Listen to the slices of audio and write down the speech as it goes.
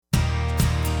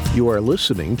You are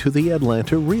listening to the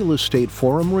Atlanta Real Estate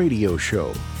Forum radio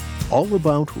show, all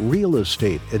about real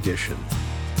estate edition,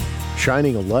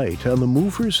 shining a light on the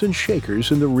movers and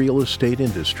shakers in the real estate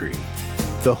industry,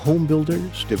 the home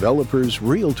builders, developers,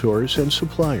 realtors, and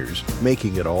suppliers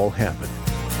making it all happen.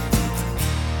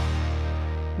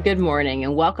 Good morning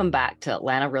and welcome back to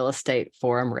Atlanta Real Estate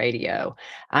Forum Radio.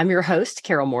 I'm your host,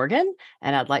 Carol Morgan,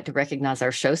 and I'd like to recognize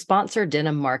our show sponsor,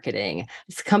 Denim Marketing.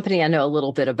 It's a company I know a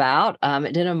little bit about.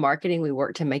 At Denim Marketing, we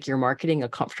work to make your marketing a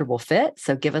comfortable fit.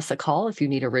 So give us a call if you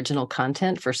need original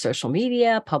content for social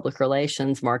media, public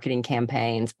relations, marketing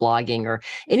campaigns, blogging, or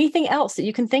anything else that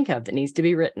you can think of that needs to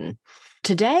be written.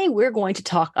 Today, we're going to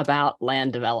talk about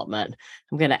land development.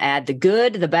 I'm going to add the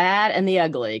good, the bad, and the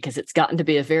ugly because it's gotten to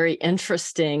be a very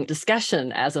interesting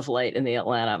discussion as of late in the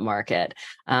Atlanta market.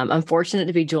 I'm fortunate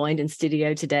to be joined in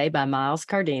studio today by Myles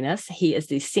Cardenas. He is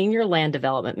the Senior Land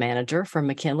Development Manager for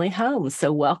McKinley Homes.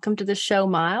 So welcome to the show,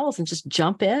 Myles, and just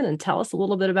jump in and tell us a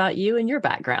little bit about you and your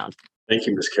background. Thank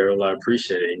you, Ms. Carol. I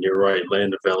appreciate it. And you're right,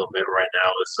 land development right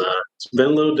now it's been a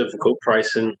little difficult.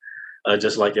 Pricing,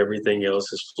 just like everything else,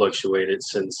 has fluctuated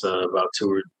since about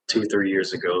 3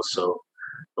 years ago. So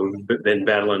we've been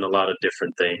battling a lot of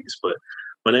different things. But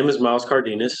my name is Myles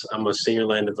Cardenas. I'm a Senior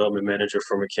Land Development Manager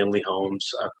for McKinley Homes.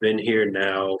 I've been here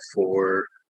now for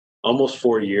almost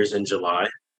 4 years in July.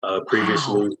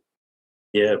 Previously,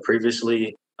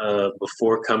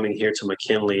 before coming here to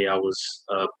McKinley, I was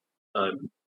a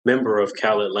member of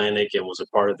Cal Atlantic and was a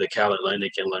part of the Cal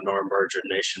Atlantic and Lennar merger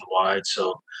nationwide.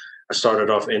 So I started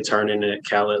off interning at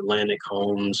Cal Atlantic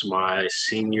Homes my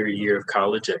senior year of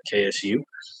college at KSU.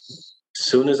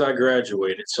 Soon as I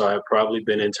graduated, so I've probably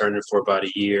been interning for about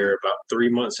a year. About 3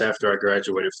 months after I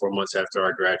graduated, 4 months after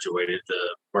I graduated,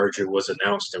 the merger was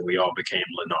announced and we all became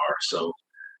Lennar. So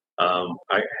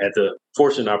I had the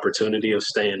fortunate opportunity of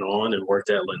staying on and worked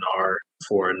at Lennar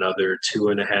for another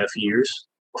 2.5 years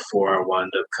before I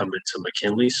wound up coming to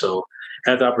McKinley. So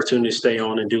had the opportunity to stay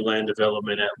on and do land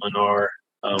development at Lennar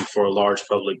for a large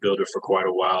public builder for quite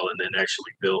a while, and then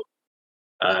actually built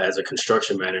as a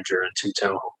construction manager in 2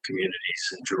 townhome communities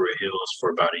in Druid Hills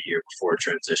for about a year before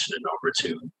transitioning over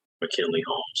to McKinley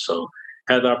Homes. So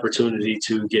had the opportunity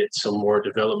to get some more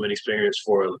development experience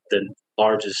for the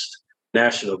largest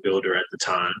national builder at the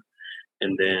time,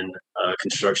 and then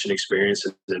construction experience,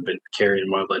 and then been carrying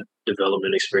my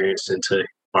development experience into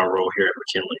my role here at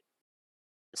McKinley.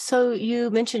 So you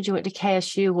mentioned you went to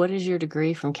KSU. What is your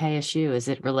degree from KSU? Is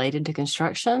it related to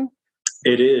construction?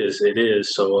 It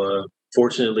is. So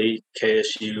fortunately,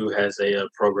 KSU has a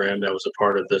program that was a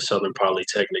part of the Southern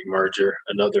Polytechnic merger,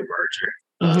 another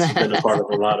merger. So I've been a part of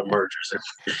a lot of mergers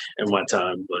in my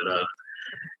time. But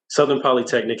Southern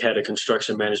Polytechnic had a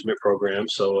construction management program.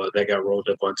 So that got rolled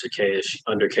up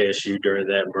under KSU during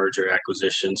that merger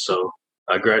acquisition. So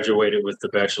I graduated with the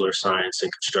Bachelor of Science in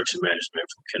Construction Management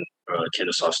from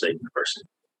Kennesaw State University.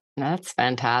 That's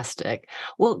fantastic.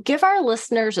 Well, give our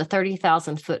listeners a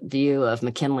 30,000-foot view of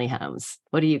McKinley Homes.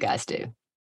 What do you guys do?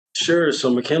 Sure. So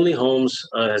McKinley Homes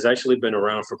has actually been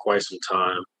around for quite some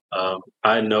time.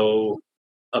 I know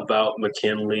about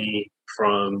McKinley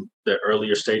from the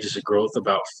earlier stages of growth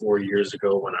about 4 years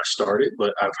ago when I started,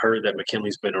 but I've heard that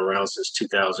McKinley's been around since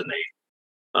 2008.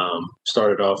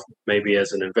 Started off maybe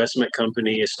as an investment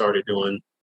company. It started doing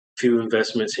a few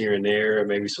investments here and there,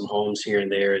 maybe some homes here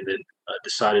and there, and then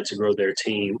decided to grow their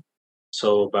team.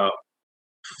 So about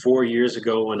 4 years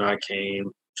ago when I came,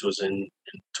 which was in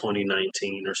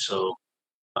 2019 or so,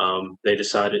 they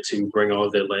decided to bring all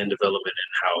their land development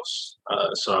in-house.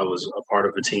 So I was a part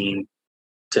of a team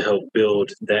to help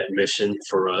build that mission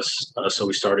for us. So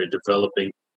we started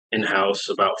developing in-house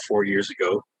about 4 years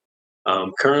ago.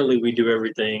 Currently, we do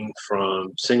everything from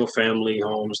single-family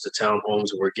homes to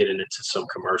townhomes, and we're getting into some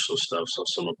commercial stuff. So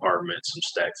some apartments, some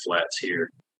stacked flats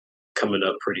here coming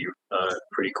up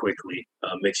pretty quickly.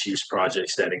 Mixed-use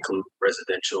projects that include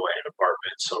residential and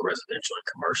apartments, so residential and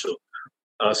commercial.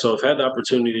 So I've had the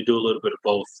opportunity to do a little bit of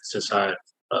both since I've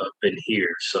been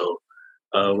here. So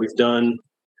we've done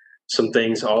some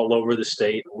things all over the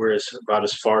state. We're about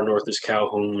as far north as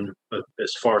Calhoun, but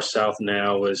as far south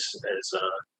now as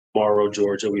Morrow,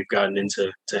 Georgia. We've gotten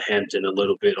into Hampton a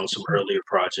little bit on some earlier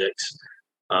projects.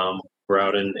 We're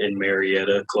out in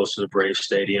Marietta, close to the Braves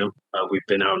Stadium. We've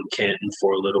been out in Canton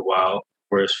for a little while.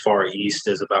 We're as far east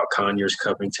as about Conyers,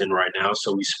 Covington right now.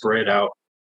 So we spread out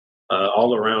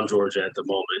all around Georgia at the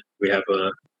moment. We have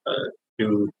a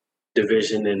new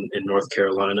division in North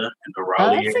Carolina, in the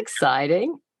Raleigh area. That's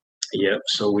exciting. Yep.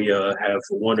 So we have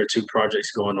 1 or 2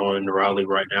 projects going on in Raleigh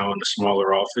right now in the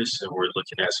smaller office, and we're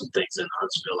looking at some things in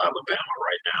Huntsville, Alabama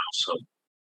right now. So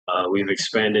we've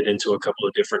expanded into a couple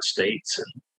of different states,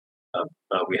 and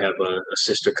We have a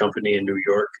sister company in New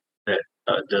York that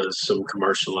does some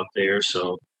commercial up there.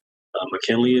 So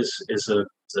McKinley is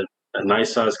a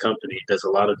nice sized company. It does a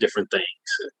lot of different things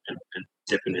and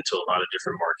dipping into a lot of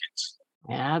different markets.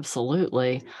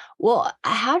 Absolutely. Well,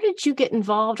 how did you get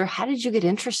involved or how did you get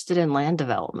interested in land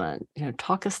development?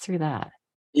 Talk us through that.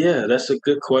 Yeah, that's a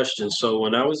good question. So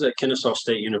when I was at Kennesaw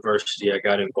State University, I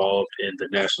got involved in the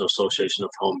National Association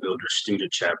of Home Builders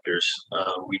student chapters.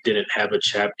 We didn't have a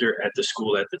chapter at the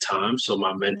school at the time, so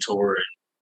my mentor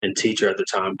and teacher at the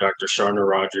time, Dr. Sharna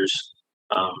Rogers,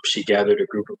 she gathered a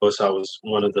group of us. I was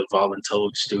one of the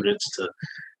voluntold students to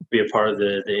be a part of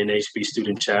the NHB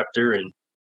student chapter, and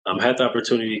had the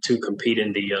opportunity to compete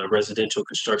in the residential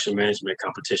construction management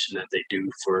competition that they do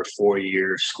for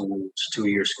 4-year schools,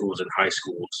 2-year schools, and high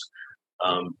schools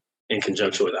in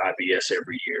conjunction with IBS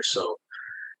every year. So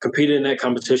competed in that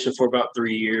competition for about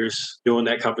 3 years. Doing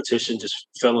that competition, just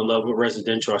fell in love with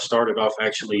residential. I started off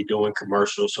actually doing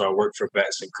commercial, so I worked for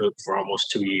Batson Cook for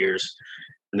almost 2 years,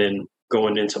 and then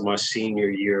going into my senior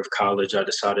year of college, I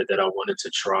decided that I wanted to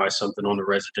try something on the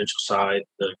residential side.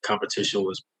 The competition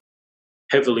was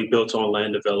heavily built on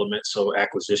land development, so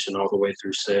acquisition all the way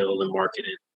through sale and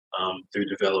marketing, through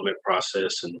development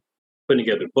process and putting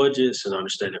together budgets and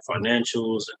understanding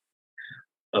financials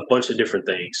and a bunch of different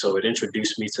things. So it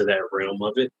introduced me to that realm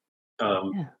of it.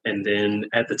 Yeah. And then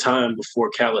at the time, before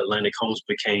Cal Atlantic Homes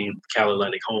became Cal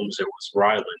Atlantic Homes, it was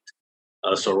Ryland.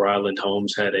 So Ryland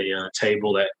Homes had a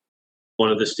table at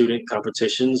one of the student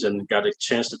competitions and got a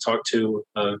chance to talk to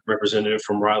a representative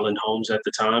from Ryland Homes at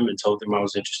the time and told them I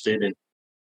was interested in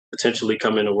potentially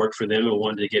come in to work for them and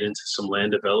wanted to get into some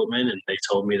land development. And they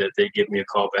told me that they'd give me a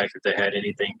call back if they had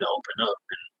anything to open up.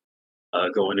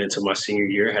 And going into my senior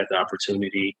year, had the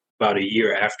opportunity about a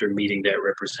year after meeting that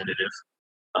representative,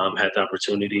 had the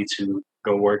opportunity to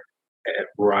go work at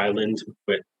Ryland,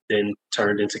 but then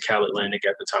turned into Cal Atlantic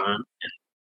at the time and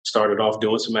started off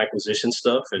doing some acquisition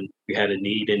stuff. And we had a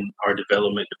need in our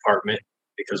development department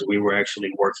because we were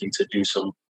actually working to do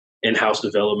some in-house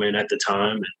development at the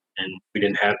time. And we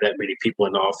didn't have that many people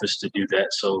in the office to do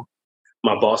that. So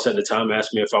my boss at the time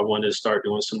asked me if I wanted to start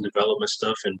doing some development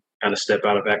stuff and kind of step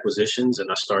out of acquisitions. And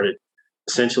I started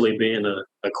essentially being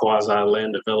a quasi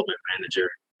land development manager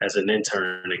as an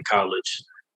intern in college,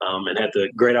 and had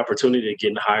the great opportunity of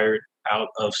getting hired out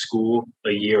of school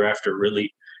a year after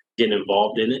really getting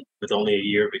involved in it with only a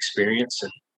year of experience,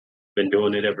 and been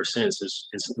doing it ever since.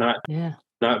 It's Yeah.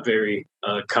 not very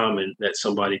common that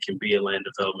somebody can be a land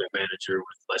development manager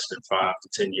with less than 5 to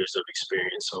 10 years of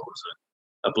experience. So it was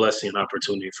a blessing and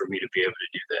opportunity for me to be able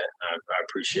to do that. I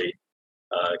appreciate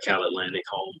Cal Atlantic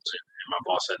Homes and my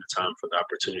boss at the time for the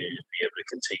opportunity to be able to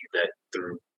continue that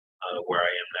through where I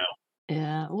am now.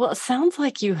 Yeah. Well, it sounds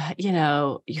like you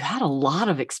had a lot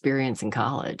of experience in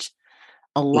college.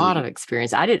 A lot Mhm. of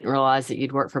experience. I didn't realize that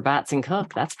you'd work for Batson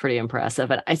Cook. That's pretty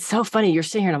impressive. And it's so funny. You're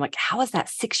sitting here and I'm like, how was that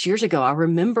 6 years ago? I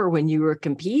remember when you were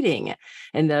competing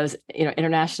in those,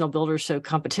 international builders show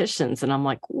competitions. And I'm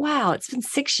like, wow, it's been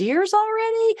 6 years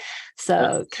already.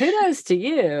 So kudos to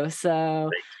you. So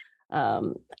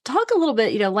um, talk a little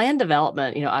bit, land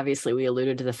development, obviously we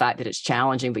alluded to the fact that it's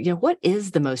challenging, but what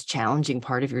is the most challenging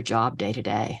part of your job day to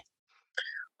day?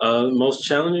 The most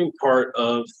challenging part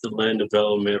of the land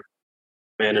development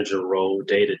manager role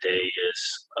day to day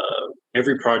is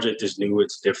every project is new,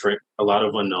 it's different, a lot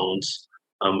of unknowns.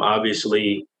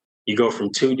 Obviously, you go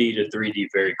from 2D to 3D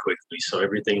very quickly, so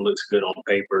everything looks good on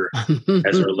paper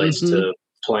as it relates to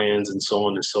plans and so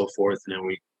on and so forth. And then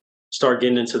we start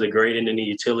getting into the grading and the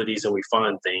utilities, and we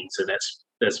find things, and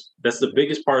that's the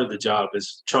biggest part of the job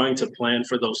is trying to plan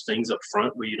for those things up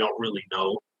front, where you don't really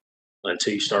know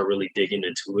until you start really digging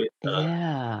into it,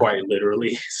 Yeah. quite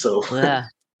literally. So Yeah.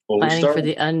 when we Planning start for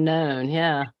the unknown.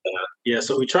 Yeah. yeah,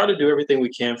 so we try to do everything we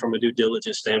can from a due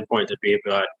diligence standpoint to be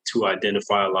able to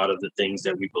identify a lot of the things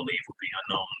that we believe will be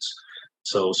unknowns.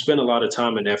 So spend a lot of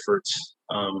time and efforts,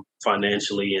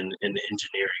 financially and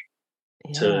engineering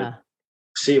to Yeah.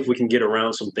 see if we can get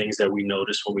around some things that we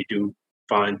notice when we do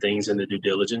find things in the due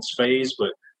diligence phase.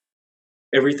 But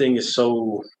everything is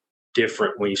so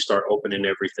different when you start opening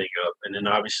everything up. And then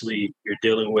obviously you're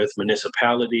dealing with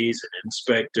municipalities and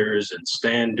inspectors and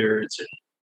standards, and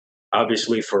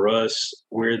obviously for us,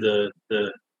 we're the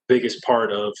biggest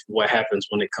part of what happens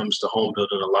when it comes to home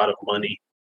building. A lot of money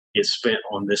gets spent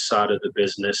on this side of the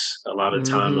business, a lot of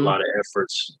time, a Hmm. lot of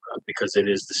efforts, because it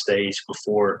is the stage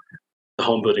before the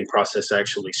home building process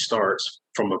actually starts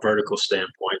from a vertical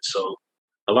standpoint. So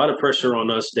a lot of pressure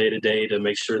on us day to day to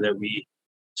make sure that we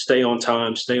stay on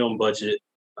time, stay on budget,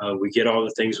 we get all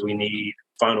the things we need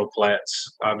final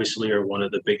plats obviously are one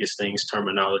of the biggest things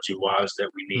terminology wise that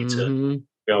we need to Hmm.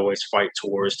 we always fight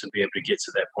towards to be able to get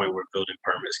to that point where building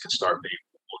permits can start being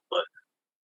pulled. But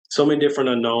so many different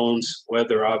unknowns,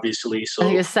 weather obviously. I think So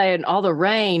it's saying all the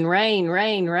rain, rain,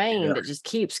 rain, rain yeah, that just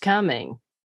keeps coming.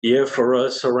 yeah, for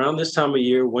us around this time of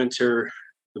year, winter,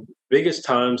 the biggest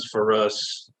times for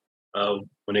us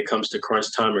when it comes to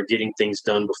crunch time or getting things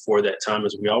done before that time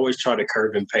is we always try to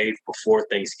curve and pave before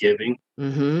Thanksgiving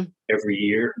Hmm. every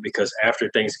year because after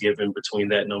Thanksgiving, between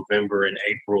that November and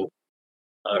April,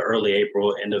 early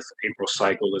April, end of April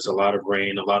cycle is a lot of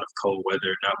rain, a lot of cold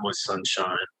weather, not much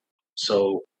sunshine.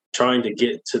 So trying to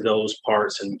get to those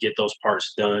parts and get those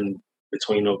parts done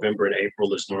between November and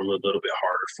April is normally a little bit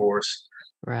harder for us.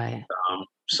 Right.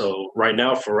 So right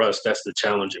now for us, that's the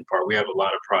challenging part. We have a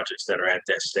lot of projects that are at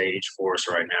that stage for us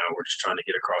right now. We're just trying to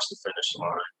get across the finish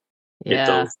line, get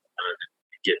those,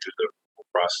 Yeah. get through the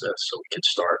process so we can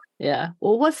start. Yeah.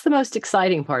 Well, what's the most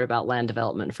exciting part about land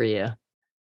development for you?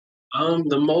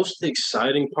 The most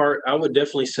exciting part, I would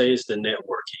definitely say, is the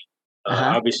networking.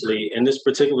 Uh-huh. Obviously, in this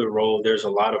particular role, there's a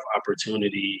lot of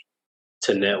opportunity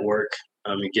to network.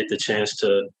 You get the chance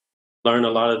to learn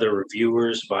a lot of the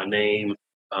reviewers by name,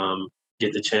 um,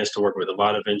 get the chance to work with a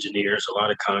lot of engineers, a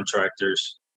lot of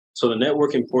contractors. So the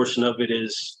networking portion of it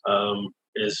is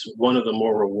one of the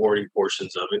more rewarding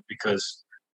portions of it because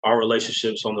our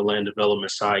relationships on the land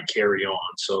development side carry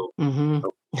on. So Hmm.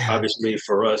 obviously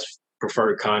for us,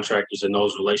 preferred contractors and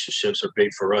those relationships are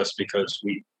big for us because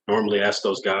we normally ask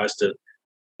those guys to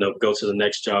go to the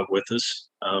next job with us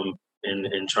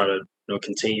and try to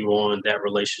continue on that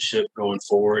relationship going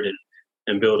forward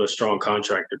and build a strong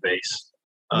contractor base.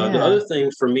 The Yeah. other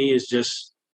thing for me is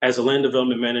just as a land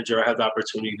development manager, I have the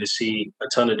opportunity to see a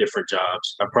ton of different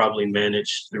jobs. I probably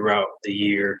manage throughout the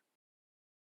year.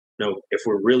 If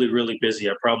we're really, really busy,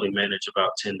 I probably manage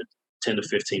about 10 to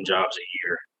 15 jobs a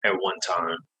year at one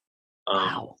time.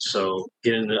 Wow. So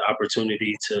getting the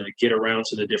opportunity to get around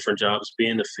to the different jobs, be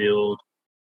in the field,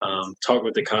 talk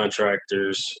with the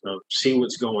contractors, see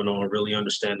what's going on, really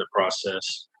understand the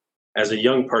process. As a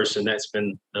young person, that's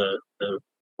been the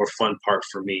more fun part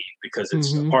for me because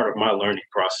it's a Hmm. part of my learning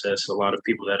process. A lot of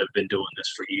people that have been doing this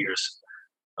for years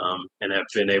and have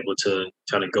been able to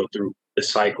kind of go through the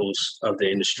cycles of the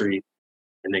industry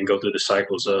and then go through the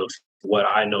cycles of what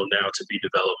I know now to be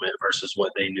development versus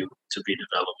what they knew to be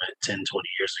development 10, 20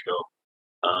 years ago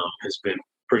has been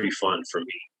pretty fun for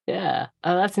me. Yeah.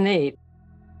 Oh, that's neat.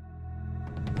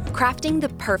 Crafting the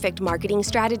perfect marketing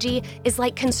strategy is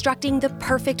like constructing the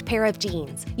perfect pair of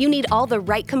jeans. You need all the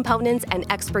right components and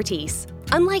expertise.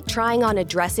 Unlike trying on a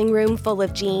dressing room full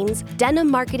of jeans, denim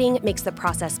marketing makes the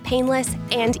process painless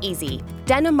and easy.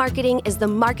 Denim Marketing is the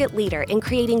market leader in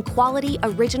creating quality,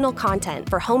 original content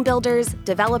for home builders,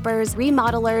 developers,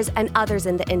 remodelers, and others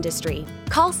in the industry.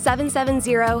 Call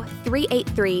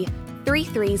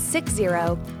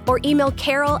 770-383-3360 or email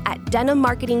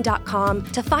carol@denimmarketing.com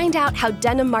to find out how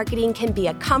denim marketing can be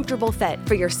a comfortable fit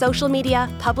for your social media,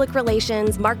 public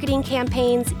relations, marketing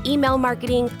campaigns, email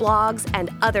marketing, blogs, and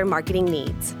other marketing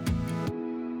needs.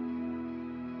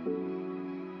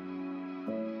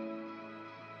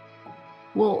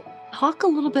 Well, talk a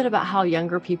little bit about how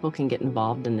younger people can get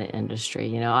involved in the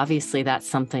industry. Obviously that's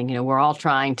something, we're all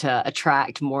trying to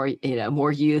attract more,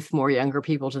 more youth, more younger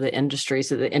people to the industry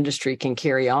so the industry can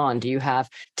carry on. Do you have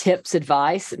tips,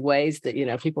 advice, ways that,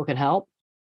 people can help?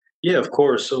 Yeah, of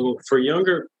course. So for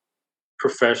younger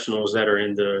professionals that are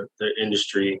in the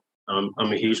industry, I'm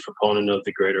a huge proponent of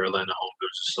the Greater Atlanta Home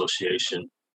Builders Association.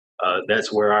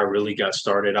 That's where I really got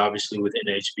started. Obviously, with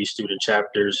NHB student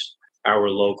chapters, our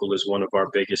local is one of our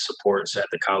biggest supports at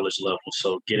the college level.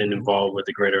 So getting Mhm. involved with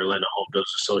the Greater Atlanta Home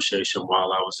Builders Association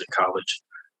while I was in college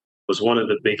was one of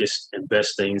the biggest and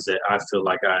best things that I feel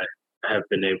like I have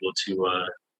been able to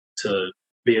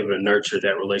be able to nurture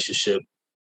that relationship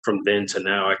from then to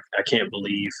now. I can't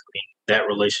believe that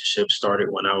relationship started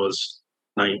when I was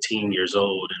 19 years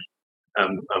old,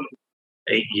 and I'm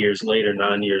 8 years later,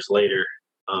 9 years later.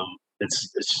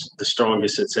 It's the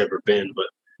strongest it's ever been. But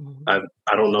Mhm.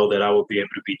 I don't know that I would be able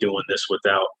to be doing this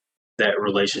without that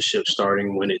relationship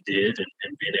starting when it did,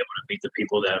 and being able to meet the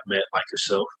people that I've met like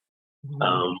yourself. Mhm.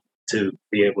 Um, to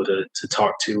be able to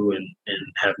talk to and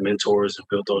have mentors and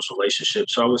build those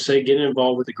relationships. So I would say getting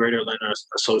involved with the Greater Atlanta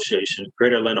Association,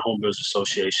 Greater Atlanta Home Builders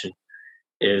Association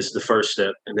is the first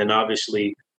step. And then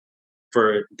obviously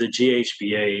for the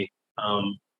GHBA,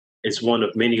 it's one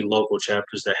of many local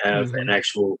chapters that have an Mhm.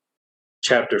 actual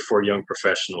chapter for young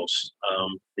professionals.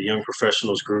 The young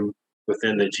professionals group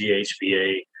within the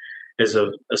GHBA is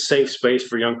a safe space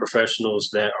for young professionals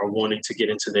that are wanting to get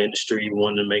into the industry,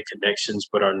 wanting to make connections,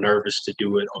 but are nervous to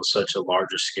do it on such a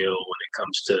larger scale when it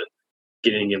comes to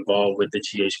getting involved with the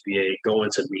GHBA, going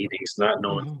to meetings, not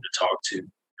knowing who to talk to.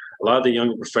 A lot of the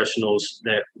younger professionals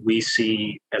that we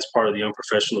see as part of the young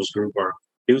professionals group are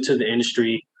new to the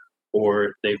industry,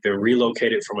 or they've been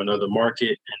relocated from another market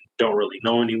and don't really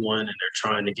know anyone, and they're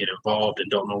trying to get involved and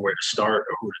don't know where to start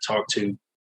or who to talk to.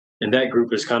 And that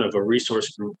group is kind of a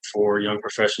resource group for young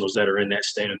professionals that are in that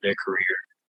state of their career.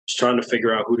 Just trying to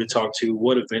figure out who to talk to,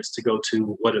 what events to go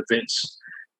to, what events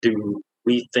do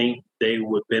we think they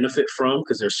would benefit from,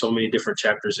 because there's so many different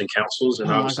chapters and councils, and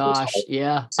Oh my obviously it's gosh. hard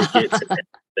Yeah. to get to that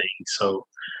thing. So,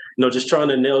 just trying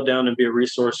to nail down and be a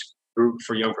resource group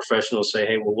for young professionals. Say,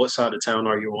 hey, well, what side of town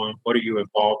are you on? What are you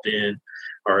involved in?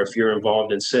 Or if you're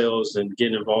involved in sales, then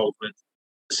getting involved with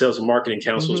the Sales and Marketing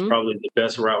Council is probably the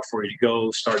best route for you to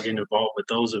go. Start getting involved with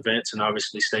those events, and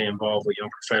obviously stay involved with young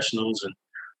professionals.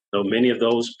 And many of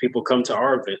those people come to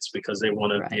our events because they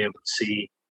want to be able to see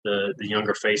the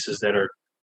younger faces that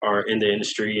are in the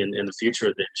industry and in the future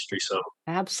of the industry. So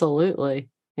absolutely.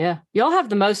 Yeah. Y'all have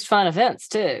the most fun events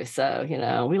too. So,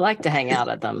 we like to hang out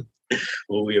at them.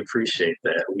 Well, we appreciate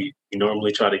that. We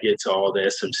normally try to get to all the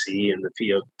SMC and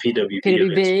the PWB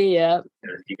events. Yeah.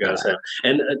 You guys have.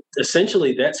 And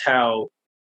essentially, that's how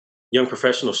Young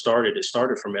Professionals started. It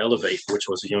started from Elevate, which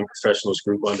was a young professionals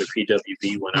group under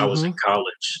PWB when I was in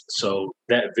college. So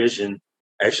that vision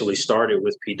actually started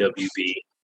with PWB.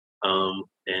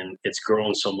 And it's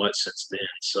grown so much since then.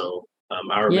 So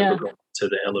I remember going to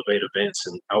the Elevate events,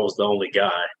 and I was the only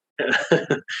guy.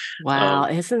 Wow.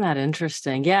 Isn't that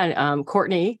interesting? Yeah.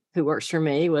 Courtney, who works for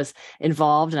me, was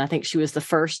involved, and I think she was the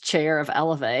first chair of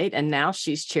Elevate, and now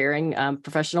she's chairing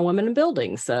Professional Women in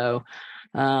Building. So,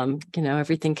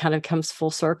 everything kind of comes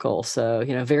full circle. So,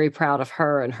 very proud of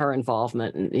her and her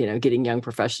involvement and, getting young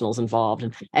professionals involved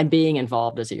and being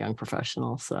involved as a young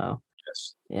professional. So,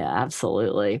 yeah,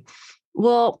 absolutely.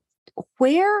 Well,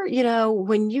 where,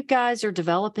 when you guys are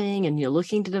developing and you're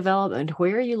looking to develop, and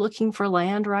where are you looking for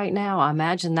land right now? I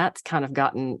imagine that's kind of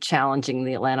gotten challenging in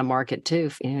the Atlanta market too,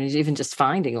 even just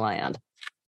finding land.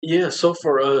 Yeah. So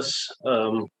for us,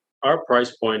 our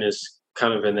price point is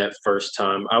kind of in that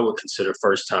I would consider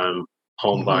first time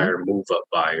home buyer, move up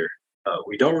buyer.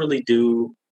 We don't really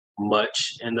do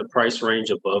much in the price range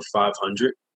above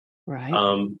 500. Right.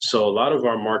 So a lot of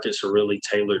our markets are really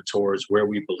tailored towards where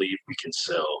we believe we can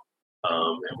sell,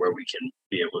 and where we can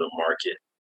be able to market.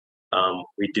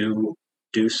 We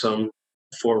do some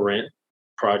for rent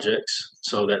projects.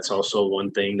 So that's also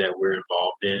one thing that we're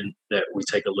involved in, that we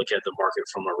take a look at the market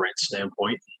from a rent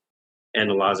standpoint,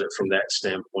 analyze it from that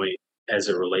standpoint as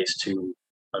it relates to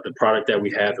the product that we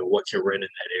have and what can rent in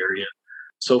that area.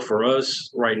 So for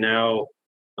us right now,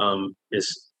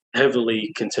 is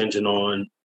heavily contingent on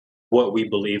what we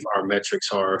believe our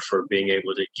metrics are for being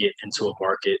able to get into a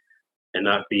market and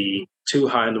not be too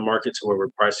high in the market to where we're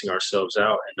pricing ourselves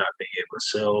out and not being able to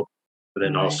sell, but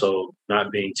then also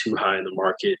not being too high in the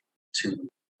market to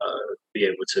be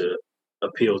able to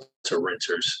appeal to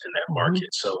renters in that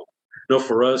market. So,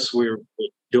 for us, we're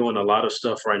doing a lot of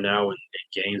stuff right now in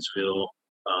Gainesville.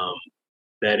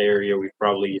 That area, we've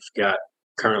got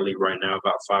currently right now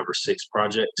about 5 or 6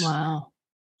 projects. Wow.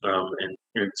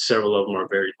 And several of them are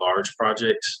very large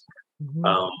projects.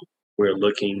 We're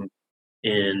looking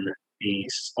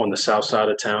on the south side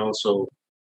of town. So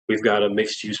we've got a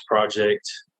mixed use project.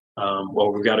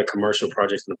 We've got a commercial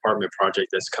project, an apartment project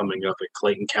that's coming up in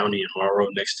Clayton County and Morrow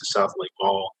next to South Lake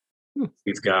Mall.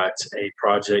 We've got a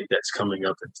project that's coming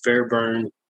up in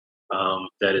Fairburn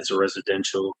that is a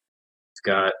residential.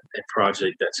 We've got a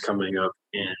project that's coming up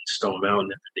in Stone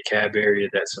Mountain in the DeKalb area.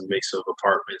 That's a mix of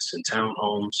apartments and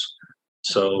townhomes.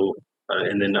 So,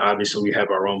 and then obviously we have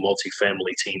our own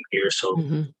multifamily team here. So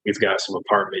we've got some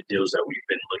apartment deals that we've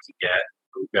been looking at.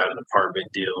 We've got an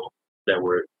apartment deal that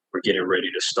we're getting ready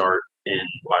to start in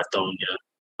Lithonia,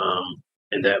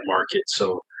 in that market.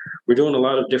 So we're doing a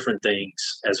lot of different things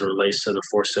as it relates to the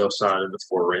for sale side and the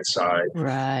for rent side.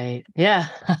 Right. Yeah.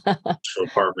 So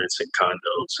apartments and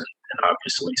condos and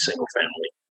obviously single family.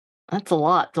 That's a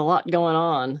lot. It's a lot going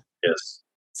on. Yes.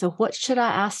 So what should I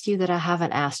ask you that I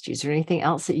haven't asked you? Is there anything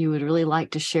else that you would really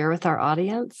like to share with our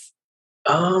audience?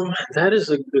 That is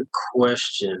a good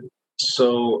question.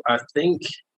 So I think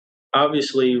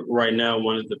obviously right now,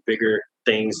 one of the bigger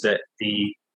things that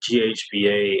the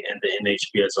GHBA and the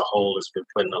NHB as a whole has been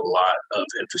putting a lot of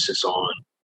emphasis on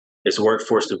is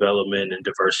workforce development and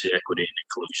diversity, equity, and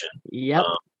inclusion. Yep.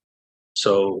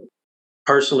 So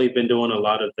personally been doing a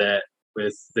lot of that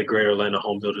with the Greater Atlanta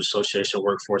Home Builders Association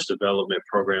Workforce Development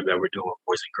Program that we're doing with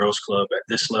Boys and Girls Club at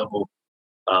this level.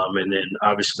 And then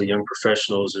obviously Young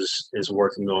Professionals is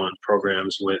working on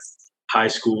programs with high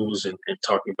schools and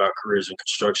talking about careers in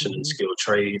construction and skilled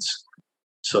trades.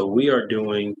 So we are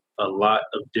doing a lot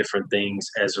of different things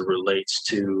as it relates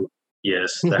to,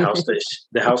 yes, the house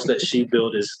that she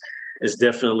built is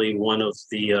definitely one of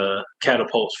the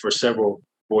catapults for several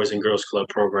Boys and Girls Club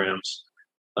programs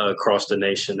across the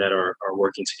nation that are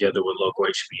working together with local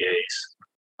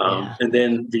HBAs. And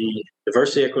then the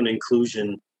diversity, equity, and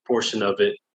inclusion portion of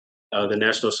it, the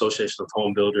National Association of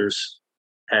Home Builders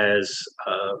has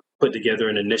put together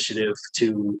an initiative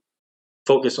to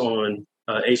focus on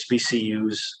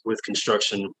HBCUs with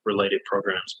construction-related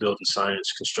programs, building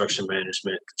science, construction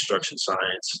management, construction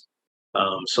science.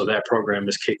 So that program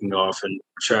is kicking off, and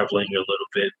traveling a little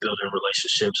bit, building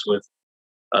relationships with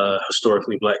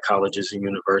historically Black colleges and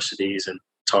universities, and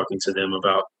talking to them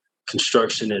about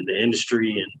construction and the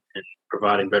industry, and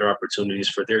providing better opportunities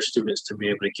for their students to be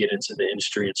able to get into the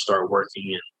industry and start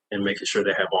working, and making sure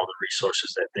they have all the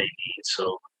resources that they need.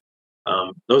 So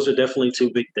those are definitely two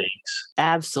big things.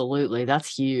 Absolutely.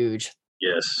 That's huge.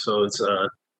 Yes. So it's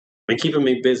been keeping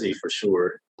me busy for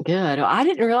sure. Good. Well, I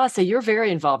didn't realize that you're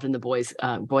very involved in the Boys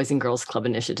and Girls Club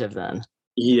initiative then.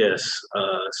 Yes.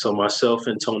 So myself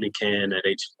and Tony Can at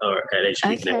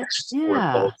HB Next,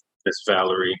 we're both Miss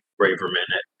Valerie Braverman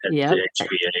at the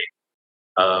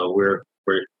HBA. We're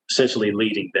essentially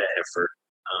leading that effort.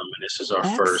 And this is our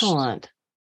first. Excellent.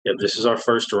 Yep, this is our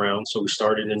first round. So we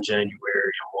started in January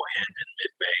and we'll end in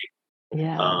mid-May.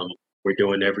 Yeah. We're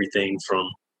doing everything from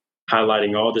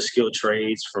highlighting all the skilled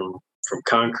trades from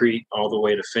concrete all the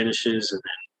way to finishes. And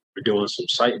then we're doing some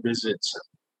site visits,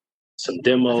 some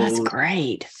demos. That's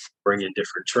great. Bringing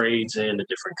different trades in, the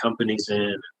different companies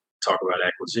in, talk about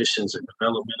acquisitions and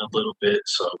development a little bit.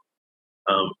 So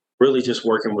really just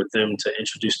working with them to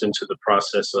introduce them to the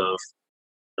process of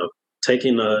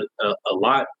taking a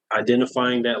lot,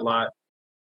 identifying that lot,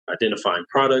 identifying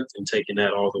product, and taking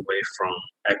that all the way from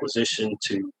acquisition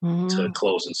to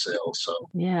close and sell. So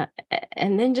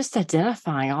and then just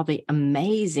identifying all the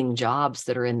amazing jobs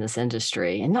that are in this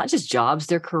industry, and not just jobs,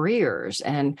 they're careers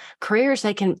they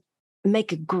can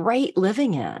make a great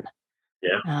living in.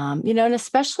 And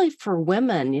especially for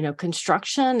women,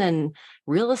 construction and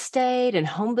real estate and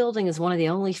home building is one of the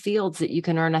only fields that you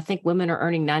can earn. I think women are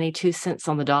earning 92 cents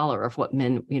on the dollar of what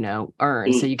men,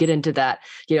 earn. So you get into that,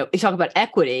 you talk about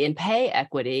equity and pay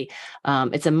equity.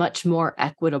 It's a much more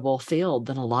equitable field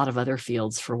than a lot of other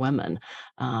fields for women.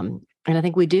 And I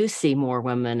think we do see more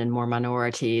women and more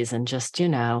minorities, and just,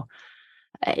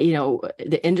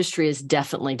 the industry is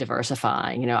definitely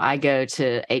diversifying. I go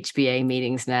to HBA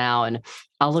meetings now, and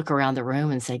I'll look around the room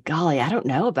and say, golly, I don't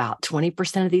know about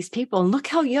 20% of these people, and look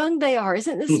how young they are.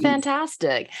 Isn't this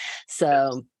fantastic?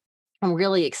 So I'm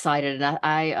really excited. And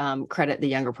I credit the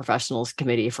Younger Professionals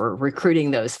Committee for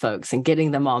recruiting those folks and getting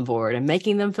them on board and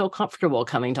making them feel comfortable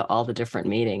coming to all the different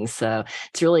meetings. So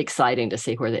it's really exciting to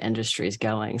see where the industry is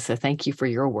going. So thank you for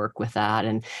your work with that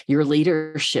and your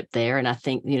leadership there. And I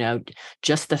think,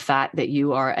 just the fact that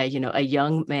you are a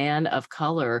young man of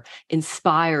color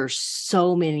inspires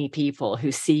so many people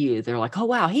who see you. They're like, oh,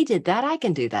 wow, he did that. I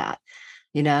can do that,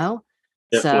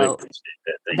 Definitely. So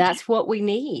that's what we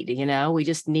need. We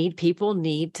just need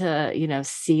to,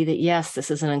 see that, yes,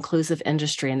 this is an inclusive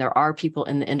industry, and there are people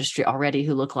in the industry already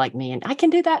who look like me, and I can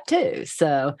do that too.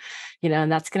 So,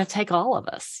 and that's going to take all of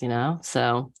us,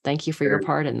 so thank you for your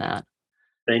part in that.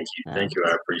 Thank you. Thank you.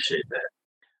 I appreciate that.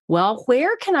 Well,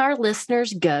 where can our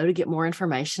listeners go to get more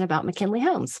information about McKinley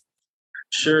Homes?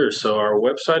 Sure. So our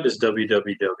website is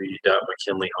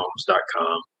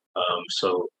www.mckinleyhomes.com.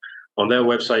 So on that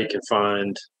website, you can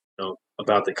find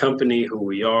about the company, who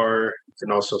we are. You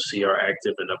can also see our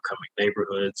active and upcoming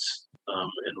neighborhoods,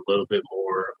 and a little bit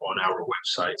more on our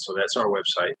website. So that's our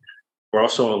website. We're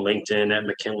also on LinkedIn at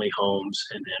McKinley Homes,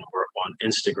 and then we're on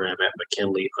Instagram at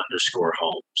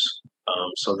McKinley_Homes.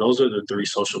 So those are the 3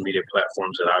 social media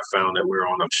platforms that I've found that we're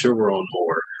on. I'm sure we're on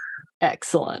more.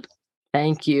 Excellent.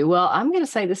 Thank you. Well, I'm going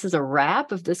to say this is a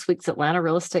wrap of this week's Atlanta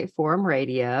Real Estate Forum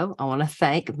Radio. I want to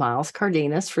thank Myles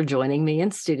Cardenas for joining me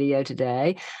in studio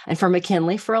today, and for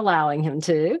McKinley for allowing him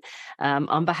to.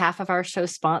 On behalf of our show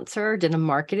sponsor, Denim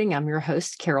Marketing, I'm your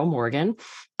host, Carol Morgan.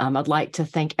 I'd like to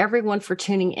thank everyone for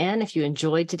tuning in. If you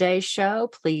enjoyed today's show,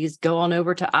 please go on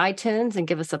over to iTunes and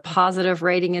give us a positive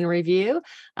rating and review.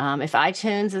 If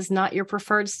iTunes is not your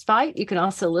preferred site, you can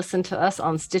also listen to us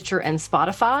on Stitcher and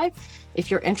Spotify. If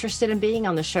you're interested in being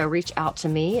on the show, reach out to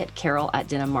me at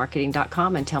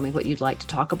carol@denimmarketing.com and tell me what you'd like to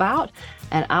talk about.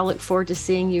 And I look forward to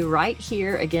seeing you right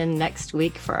here again next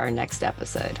week for our next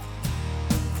episode.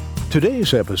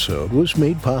 Today's episode was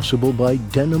made possible by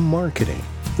Denim Marketing,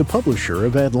 the publisher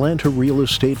of Atlanta Real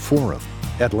Estate Forum,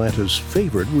 Atlanta's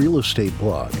favorite real estate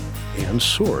blog, and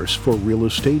source for real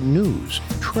estate news,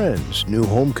 trends, new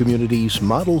home communities,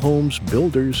 model homes,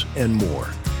 builders, and more.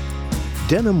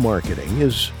 Denim Marketing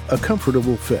is a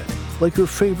comfortable fit, like your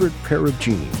favorite pair of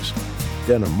jeans.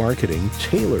 Denim Marketing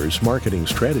tailors marketing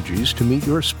strategies to meet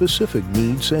your specific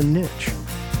needs and niche.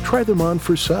 Try them on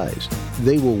for size.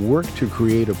 They will work to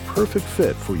create a perfect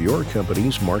fit for your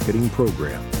company's marketing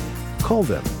program. Call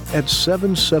them at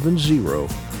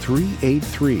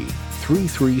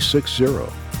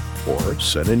 770-383-3360 or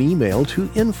send an email to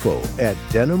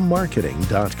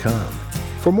info@denimmarketing.com.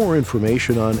 For more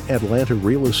information on Atlanta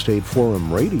Real Estate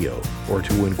Forum Radio or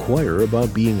to inquire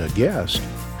about being a guest,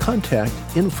 contact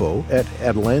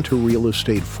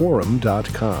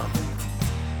info@atlantarealestateforum.com.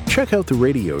 Check out the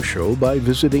radio show by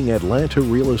visiting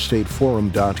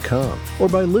atlantarealestateforum.com or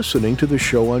by listening to the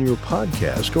show on your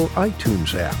podcast or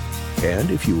iTunes app.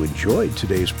 And if you enjoyed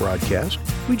today's broadcast,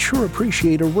 we'd sure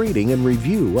appreciate a rating and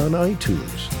review on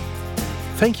iTunes.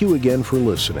 Thank you again for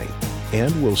listening,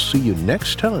 and we'll see you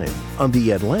next time on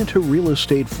the Atlanta Real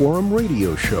Estate Forum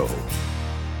Radio Show.